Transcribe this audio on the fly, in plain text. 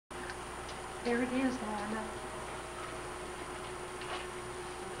There it is, Lorna.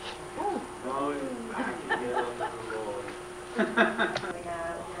 Oh. Oh, back again on the Lord. We know,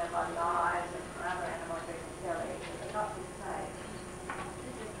 by lies and other animals they can kill it, but not this same.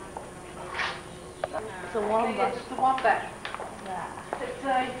 It's a wombat. It's a wombat. Yeah. It's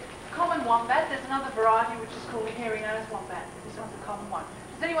a common wombat. There's another variety which is called a hairy-nosed wombat. This one's a common one.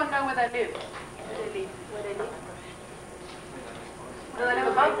 Does anyone know where they live? Where they live? Do they live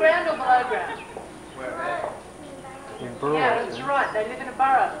above ground or below ground? In burrows. Yeah, that's right. They live in a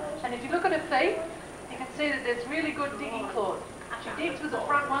burrow. And if you look at her feet, you can see that there's really good digging claws. She digs with the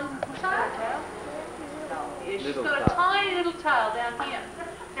front ones and pushes her tail. Yeah, she's Little got a tail. tiny little tail down here.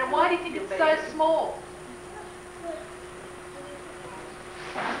 Now, why do you think it's so small?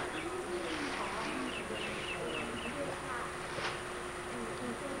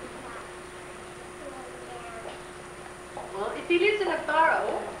 Well, if he lives in a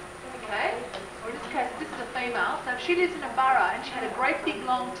burrow, okay, or in this case, this is a female, so if she lives in a burrow and she had a great big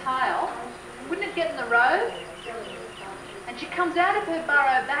long tail, wouldn't it get in the road? And she comes out of her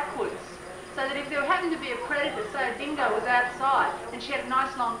burrow backwards, so that if there happened to be a predator, say a dingo was outside, and she had a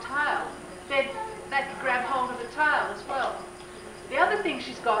nice long tail, they could grab hold of the tail as well. The other thing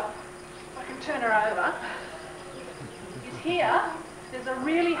she's got, if I can turn her over, is here, there's a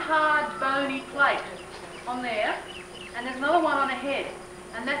really hard bony plate on there, and there's another one on her head,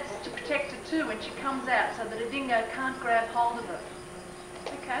 and that's to protect her too when she comes out, so that a dingo can't grab hold of her.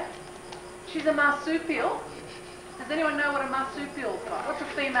 Okay? She's a marsupial. Does anyone know what a marsupial's got? What's a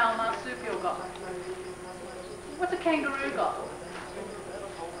female marsupial got? What's a kangaroo got?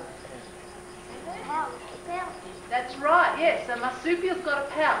 That's right, yes. So marsupial's got a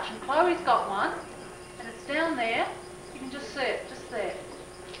pouch, and Chloe's got one, and it's down there. You can just see it, just there.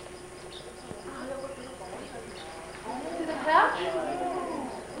 See the pouch?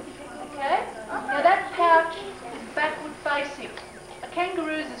 Okay. Now that pouch is backward facing. A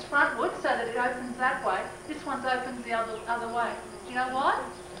kangaroo's is frontward, so that it opens that way. This one's opens the other way. Do you know why?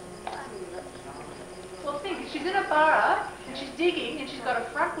 Well, think, if she's in a burrow and she's digging and she's got a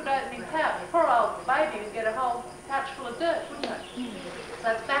frontward opening pouch, poor old baby would get a whole pouch full of dirt, wouldn't it?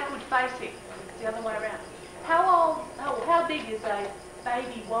 So it's backward facing. It's the other way around. How big is a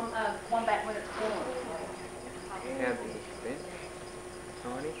baby wombat when it's born? How big? Ben?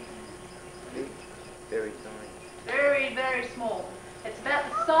 Tiny? Big? Very tiny. Very, very small. It's about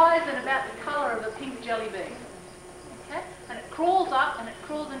the size and about the colour of a pink jelly bean. Okay? And it crawls up and it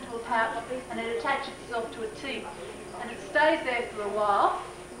crawls into a pouch and it attaches itself to a teeth. And it stays there for a while.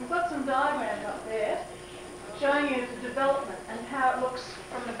 We've got some diagrams up there showing you the development and how it looks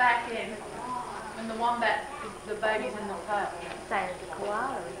from the back end when the wombat, the baby's in the pouch. Same as a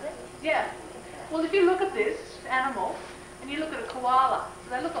koala, is it? Yeah. Well, if you look at this animal and you look at a koala, do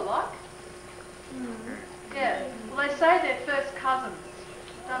they look alike? Yeah. Well, they say they're first cousins.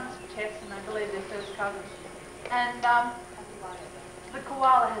 They've done some tests and they believe they're first cousins. And the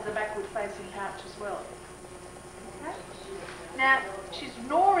koala has a backward-facing pouch as well. Okay? Now, she's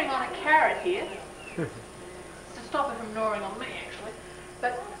gnawing on a carrot here. To stop her from gnawing on me, actually.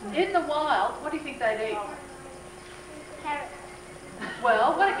 But in the wild, what do you think they'd eat? Carrots.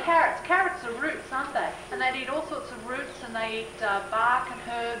 Well, what are carrots? Carrots are roots, aren't they? And they'd eat all sorts of roots, and they eat bark and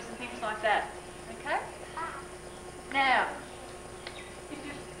herbs and things like that. Okay? Now,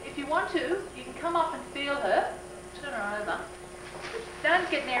 if you want to, you can come up and feel her. Turn her over. Don't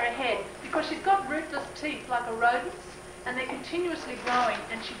get near her head, because she's got rootless teeth like a rodent's, and they're continuously growing,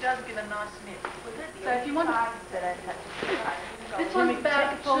 and she does give a nice nip. So if you want to... This one's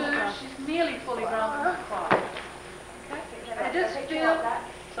about 2. She's nearly fully grown, but not quite. Okay? I just feel...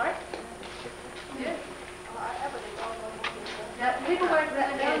 Sorry? Yeah. Now, keep away from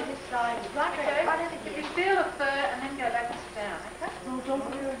that head. Okay? If you feel the fur, and then go back and sit down, okay?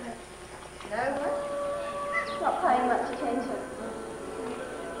 Not paying much attention.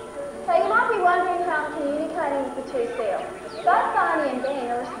 So you might be wondering how I'm communicating with the two seals. Both Barney and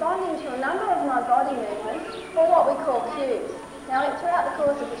Ben are responding to a number of my body movements, or what we call cues. Now, throughout the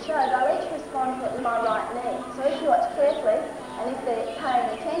course of the show, they'll each respond with my right knee. So if you watch carefully, and if they're paying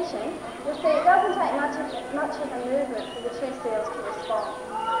attention, you'll see it doesn't take much of a movement for the two seals to respond.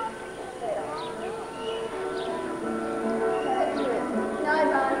 There. That's good. No,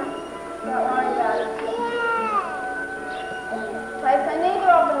 Barney, don't worry about it. Okay, so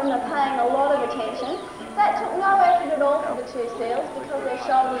neither of them are paying a lot of attention. That took no effort at all for the two seals because their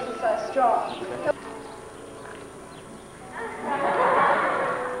shoulders are so strong.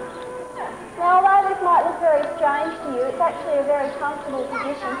 Now, although this might look very strange to you, it's actually a very comfortable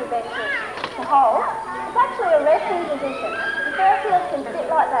position for them to hold. It's actually a resting position. In fur seals can sit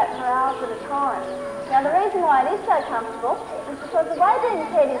like that for hours at a time. Now the reason why it is so comfortable is because the way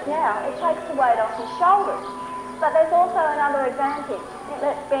Ben's head is now, it takes the weight off his shoulders. But there's also another advantage. It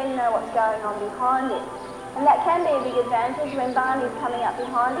lets Ben know what's going on behind him. And that can be a big advantage when Barney's coming up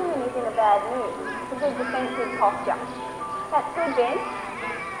behind him and he's in a bad mood. It's a good defensive posture. That's good, Ben.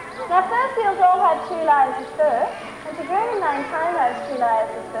 Now fur seals all have 2 layers of fur, and to groom and maintain those 2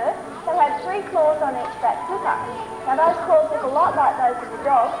 layers of fur, they have 3 claws on each back flipper. Now those claws look a lot like those of a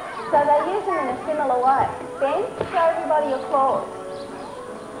dog, so they use them in a similar way. Ben, show everybody your claws.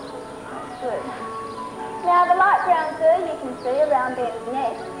 That's good. Now the light brown fur you can see around Ben's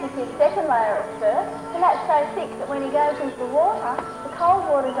neck is his second layer of fur, and that's so thick that when he goes into the water, the cold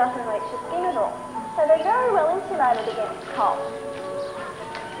water doesn't reach the skin at all. So they're very well insulated against cold.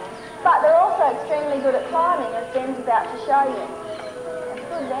 But they're also extremely good at climbing, as Ben's about to show you. That's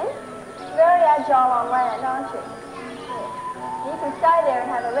good, Ben. Very agile on land, aren't you? Yeah. You can stay there and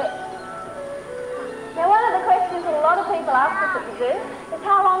have a rest. Now one of the questions that a lot of people ask us at the zoo is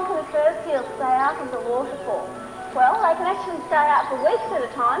how long can a fur seal stay out of the water for? Well, they can actually stay out for weeks at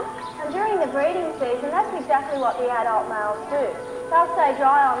a time, and during the breeding season, that's exactly what the adult males do. They'll stay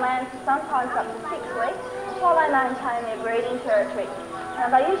dry on land for sometimes up to 6 weeks while they maintain their breeding territory. Now,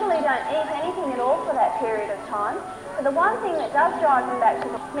 they usually don't eat anything at all for that period of time, but the one thing that does drive them back to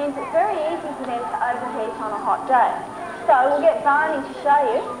the means it's very easy for them to overheat on a hot day. So we'll get Barney to show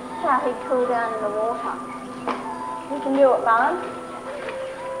you how he'd cool down in the water. You can do it, Barney.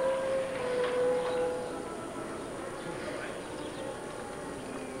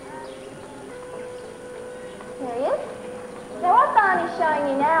 There he is. Now what Barney's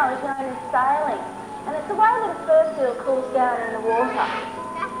showing you now is known as sailing, and it's the way that a fur seal cools down in the water.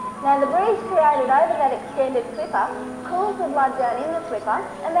 Now the breeze created over that extended flipper cools the blood down in the flipper,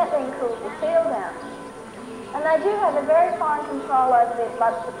 and that then cools the seal down. And they do have a very fine control over their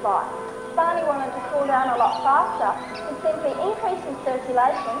blood supply. If Barney wanted to cool down a lot faster, he'd simply increase his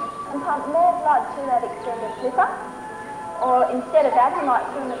circulation and pump more blood to that extended flipper, or instead of that, he might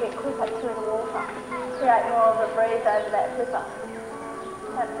swim a bit quicker through the water, create more of a breeze over that flipper.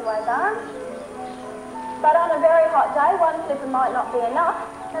 That's the way Barney. But on a very hot day, one flipper might not be enough,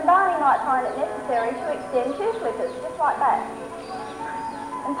 and Barney might find it necessary to extend 2 flippers, just like that,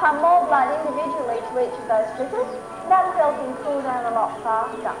 and pump more blood individually to each of those flippers, and that'll help him cool down a lot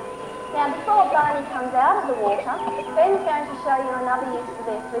faster. Now, before Barney comes out of the water, Ben's going to show you another use for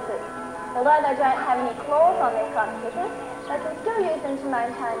their flippers. Although they don't have any claws on their front flippers, they can still use them to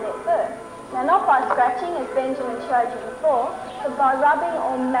maintain their fur. Now, not by scratching, as Benjamin showed you before, but by rubbing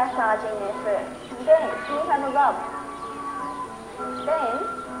or massaging their fur. Ben, can you have a rub? Ben?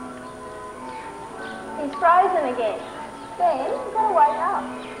 He's frozen again. Ben, you've got to wake up.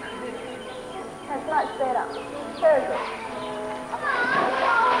 That's much better. Very good.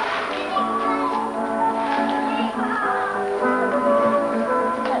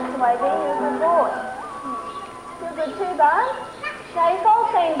 That's the way, Ben. You're a good boy. You're good too, Barney. Now, you've all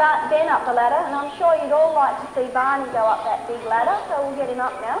seen Ben up the ladder, and I'm sure you'd all like to see Barney go up that big ladder, so we'll get him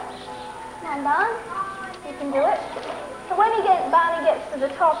up now. Come on, Barney. You can do it. So when Barney gets to the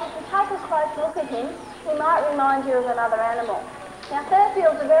top, if you take a close look at him, he might remind you of another animal. Now, fur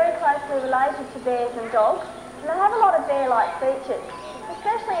seals are very closely related to bears and dogs, and they have a lot of bear-like features,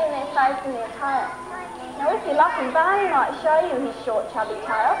 especially in their face and their tail. Now, if you're lucky, Barney might show you his short, chubby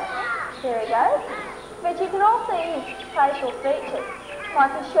tail. There he goes. But you can all see his facial features,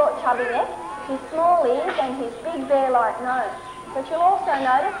 like his short, chubby neck, his small ears, and his big bear-like nose. But you'll also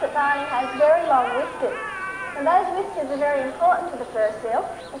notice that Barney has very long whiskers. And those whiskers are very important to the fur seal,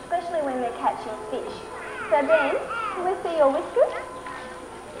 especially when they're catching fish. So Ben, can we see your whiskers?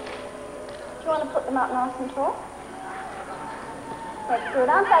 Do you want to put them up nice and tall? That's good,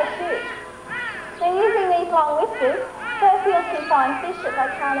 aren't they cute? Now using these long whiskers, fur seals can find fish that they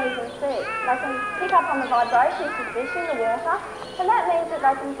can't even see. They can pick up on the vibrations of fish in the water, and that means that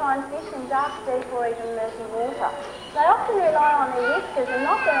they can find fish in dark, deep or even murky water. They often rely on their whiskers and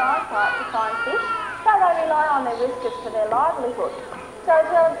not their eyesight to find fish, so they rely on their whiskers for their livelihood. So as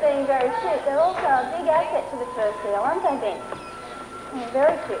well as being very cute, they're also a big asset to the fur seal, aren't they, Ben? They're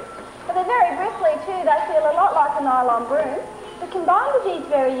very cute. But they're very bristly too. They feel a lot like a nylon broom, but combined with these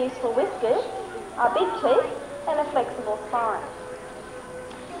very useful whiskers are big teeth and a flexible spine.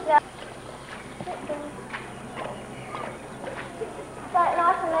 Now, right,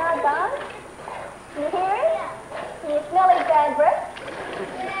 nice and loud, Barney. Can you hear him? Can you smell his bad breath?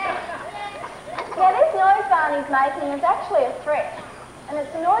 Now, this noise Barney's making is actually a threat, and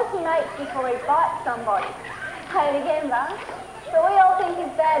it's the noise he makes before he bites somebody. Say it again, Barney. But we all think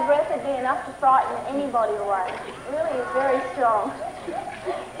his bad breath would be enough to frighten anybody away. It really is very strong.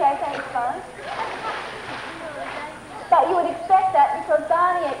 Okay, thanks, Barney. But you would expect that because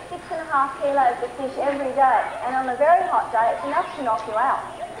Barney eats 6.5 kilos of fish every day, and on a very hot day, it's enough to knock you out.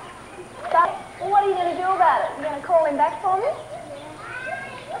 But what are you going to do about it? You going to call him back for me?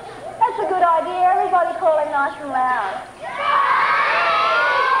 That's a good idea. Everybody call him nice and loud.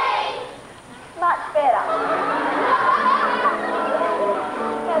 Much better.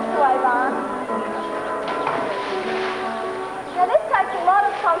 That's the way, Barn. Now this takes a lot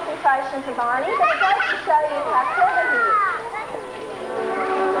of concentration for Barney, but it goes to show you how clever he is.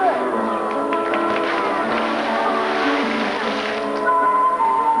 Good.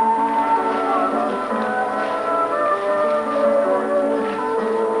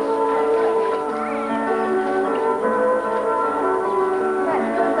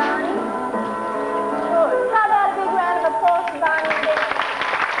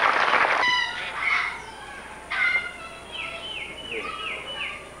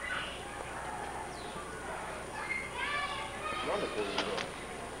 Wonderful.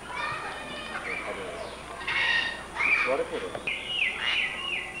 What a pity.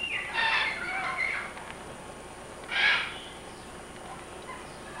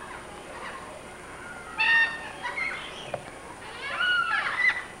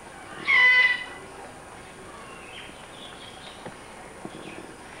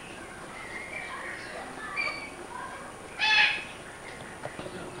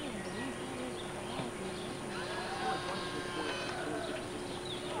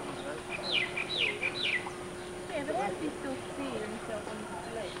 Yeah, but how does he still see himself on his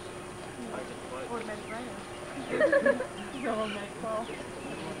leg? Automatic radar. Go on that call.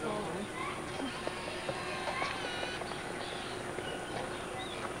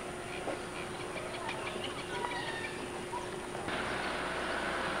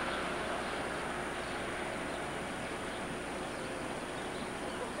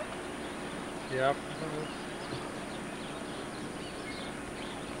 Yeah.